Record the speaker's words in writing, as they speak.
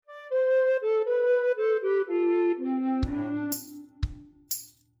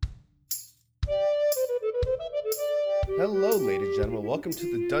Hello, ladies and gentlemen. Welcome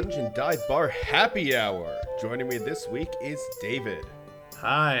to the Dungeon Dive Bar Happy Hour. Joining me this week is David.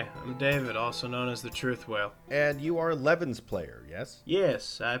 Hi, I'm David, also known as the Truth Whale. And you are Levin's player, yes?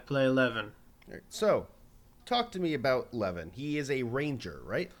 Yes, I play Levin. Right, so, talk to me about Levin. He is a ranger,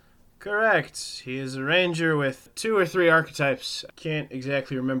 right? Correct. He is a ranger with 2 or 3 archetypes. I can't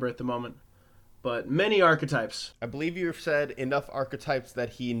exactly remember at the moment, but many archetypes. I believe you've said enough archetypes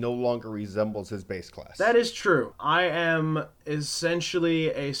that he no longer resembles his base class. That is true. I am essentially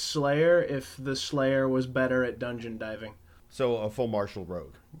a Slayer if the Slayer was better at dungeon diving. So, a full martial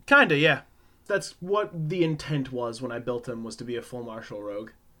rogue. Kinda, yeah. That's what the intent was when I built him, was to be a full martial rogue.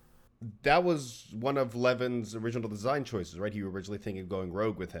 That was one of Levin's original design choices, right? You were originally thinking of going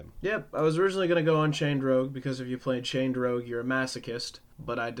rogue with him. Yep, I was originally going to go Unchained Rogue, because if you played Chained Rogue, you're a masochist.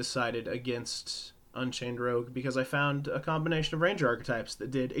 But I decided against Unchained Rogue because I found a combination of ranger archetypes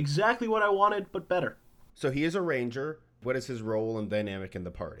that did exactly what I wanted, but better. So he is a ranger. What is his role and dynamic in the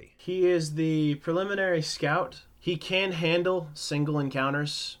party? He is the preliminary scout. He can handle single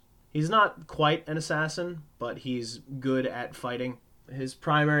encounters. He's not quite an assassin, but he's good at fighting. His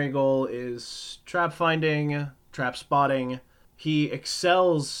primary goal is trap finding, trap spotting. He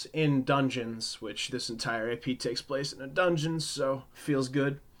excels in dungeons, which this entire AP takes place in a dungeon, so feels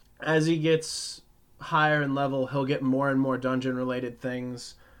good. As he gets higher in level, he'll get more and more dungeon-related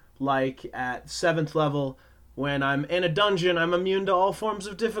things. Like at 7th level, when I'm in a dungeon, I'm immune to all forms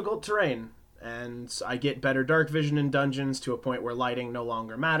of difficult terrain. And I get better dark vision in dungeons to a point where lighting no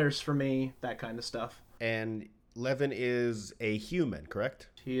longer matters for me, that kind of stuff. And Levin is a human, correct?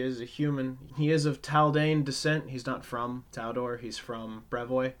 He is a human. He is of Taldane descent. He's not from Taldor. He's from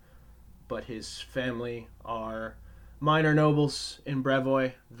Brevoy. But his family are minor nobles in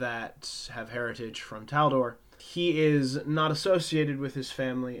Brevoy that have heritage from Taldor. He is not associated with his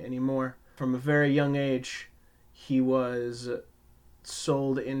family anymore. From a very young age, he was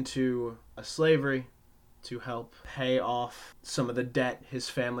sold into a slavery to help pay off some of the debt his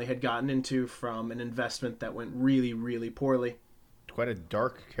family had gotten into from an investment that went really, really poorly. Quite a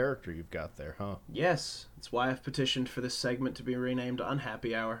dark character you've got there, huh? Yes, that's why I've petitioned for this segment to be renamed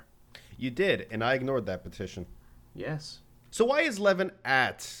Unhappy Hour. You did, and I ignored that petition. Yes. So why is Levin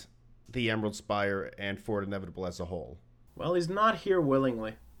at the Emerald Spire and Fort Inevitable as a whole? Well, he's not here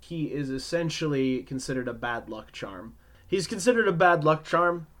willingly. He is essentially considered a bad luck charm. He's considered a bad luck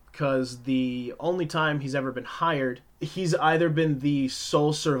charm because the only time he's ever been hired, he's either been the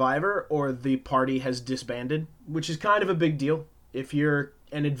sole survivor or the party has disbanded, which is kind of a big deal. If you're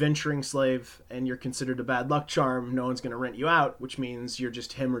an adventuring slave and you're considered a bad luck charm, no one's going to rent you out, which means you're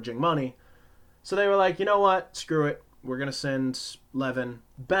just hemorrhaging money. So they were like, you know what? Screw it. We're going to send Levin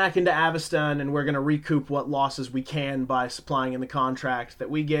back into Avestan and we're going to recoup what losses we can by supplying in the contract that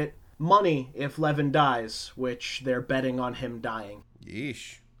we get money if Levin dies, which they're betting on him dying.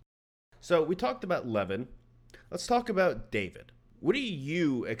 Yeesh. So we talked about Levin. Let's talk about David. What do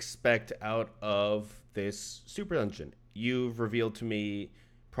you expect out of this Super Dungeon? You've revealed to me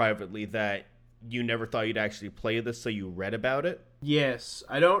privately that you never thought you'd actually play this, so you read about it. Yes,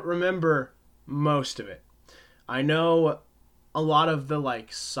 I don't remember most of it. I know a lot of the,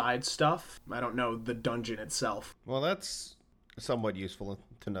 side stuff. I don't know the dungeon itself. Well, that's somewhat useful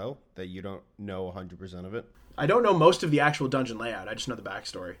to know, that you don't know 100% of it. I don't know most of the actual dungeon layout. I just know the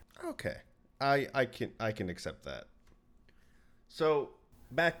backstory. Okay. I can accept that. So,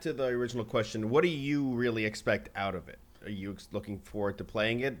 back to the original question, what do you really expect out of it? Are you looking forward to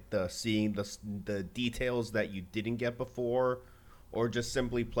playing it, seeing the details that you didn't get before, or just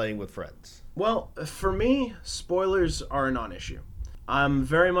simply playing with friends? Well, for me, spoilers are a non-issue. I'm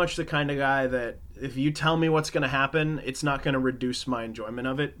very much the kind of guy that if you tell me what's going to happen, it's not going to reduce my enjoyment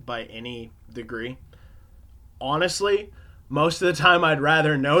of it by any degree. Honestly, most of the time I'd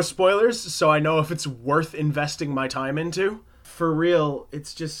rather know spoilers so I know if it's worth investing my time into. For real,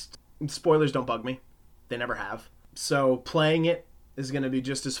 it's just, spoilers don't bug me. They never have. So playing it is going to be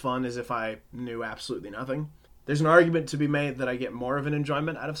just as fun as if I knew absolutely nothing. There's an argument to be made that I get more of an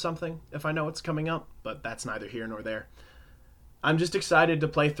enjoyment out of something if I know what's coming up, but that's neither here nor there. I'm just excited to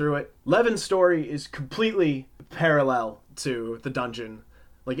play through it. Levin's story is completely parallel to the dungeon.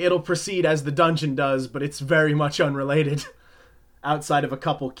 It'll proceed as the dungeon does, but it's very much unrelated outside of a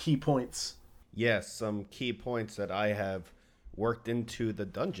couple key points. Yes, some key points that I have worked into the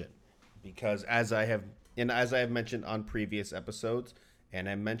dungeon, because as I have mentioned on previous episodes and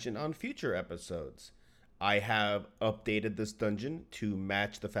I mentioned on future episodes, I have updated this dungeon to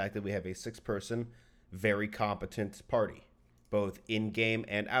match the fact that we have a 6-person, very competent party, both in-game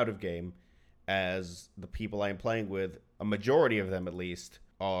and out of game, as the people I am playing with, a majority of them at least,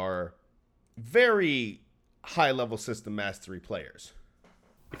 are very high-level system mastery players.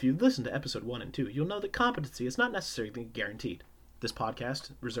 If you listen to episode 1 and 2, you'll know that competency is not necessarily guaranteed. This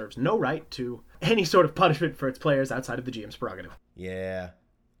podcast reserves no right to any sort of punishment for its players outside of the GM's prerogative. Yeah,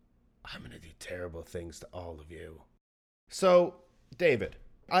 I'm going to do terrible things to all of you. So, David,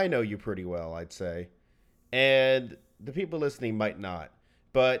 I know you pretty well, I'd say. And the people listening might not.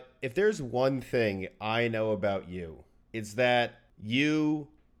 But if there's one thing I know about you, it's that you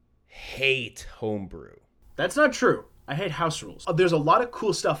hate homebrew. That's not true. I hate house rules. There's a lot of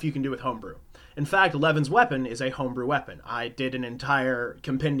cool stuff you can do with homebrew. In fact, Levin's weapon is a homebrew weapon. I did an entire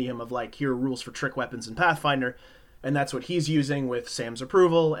compendium of here are rules for trick weapons in Pathfinder, and that's what he's using with Sam's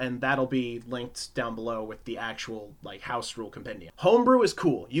approval, and that'll be linked down below with the actual house rule compendium. Homebrew is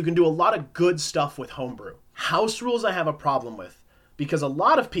cool. You can do a lot of good stuff with homebrew. House rules I have a problem with, because a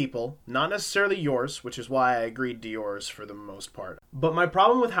lot of people, not necessarily yours, which is why I agreed to yours for the most part, but my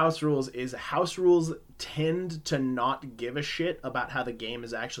problem with house rules is house rules tend to not give a shit about how the game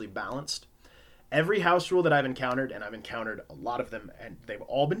is actually balanced. Every house rule that I've encountered, and I've encountered a lot of them, and they've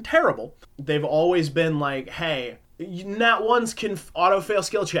all been terrible, they've always been hey, nat ones can auto-fail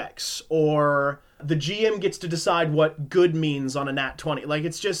skill checks, or the GM gets to decide what good means on a nat 20.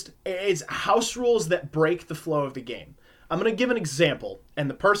 It's house rules that break the flow of the game. I'm going to give an example, and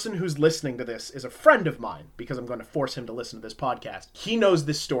the person who's listening to this is a friend of mine, because I'm going to force him to listen to this podcast. He knows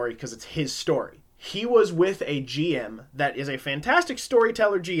this story because it's his story. He was with a GM that is a fantastic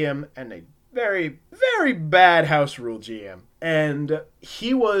storyteller GM and a very, very bad house rule GM. And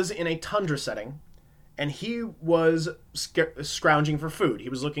he was in a tundra setting, and he was scrounging for food. He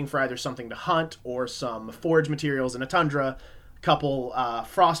was looking for either something to hunt or some forage materials in a tundra, couple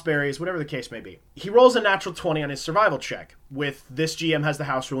frostberries, whatever the case may be. He rolls a natural 20 on his survival check. With this GM has the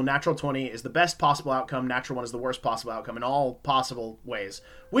house rule, natural 20 is the best possible outcome, natural 1 is the worst possible outcome in all possible ways,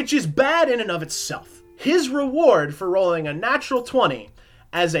 which is bad in and of itself. His reward for rolling a natural 20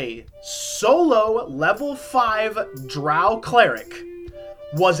 as a solo level 5 drow cleric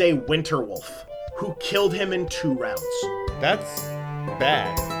was a winter wolf who killed him in 2 rounds. That's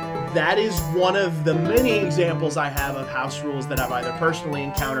bad. That is one of the many examples I have of house rules that I've either personally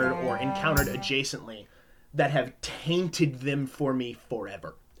encountered or encountered adjacently that have tainted them for me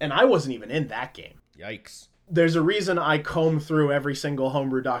forever. And I wasn't even in that game. Yikes. There's a reason I comb through every single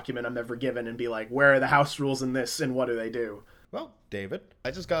homebrew document I'm ever given and be where are the house rules in this and what do they do? Well, David,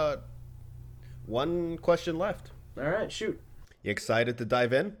 I just got one question left. All right, shoot. You excited to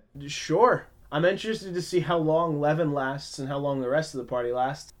dive in? Sure. I'm interested to see how long Levin lasts and how long the rest of the party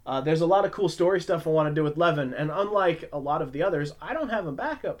lasts. There's a lot of cool story stuff I want to do with Levin, and unlike a lot of the others, I don't have a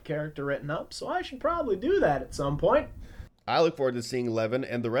backup character written up, so I should probably do that at some point. I look forward to seeing Levin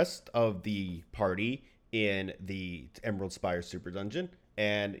and the rest of the party in the Emerald Spire Super Dungeon,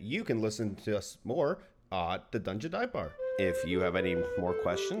 and you can listen to us more at the Dungeon Dive Bar. If you have any more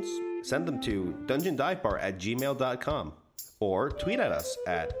questions, send them to dungeondivebar@gmail.com or tweet at us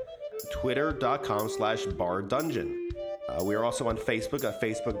at twitter.com/bardungeon. We are also on Facebook at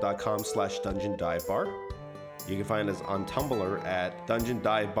facebook.com/dungeondivebar. You can find us on Tumblr at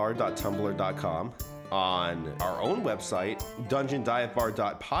dungeondivebar.tumblr.com, on our own website,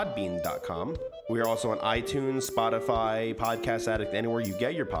 dungeondivebar.podbean.com. We are also on iTunes, Spotify, Podcast Addict, anywhere you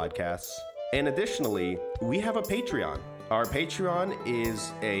get your podcasts. And additionally, we have a Patreon. Our Patreon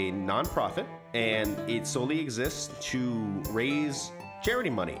is a nonprofit, and it solely exists to raise charity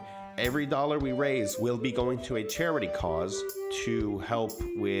money. Every dollar we raise will be going to a charity cause to help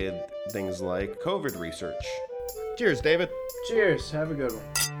with things like COVID research. Cheers, David. Cheers. Have a good one.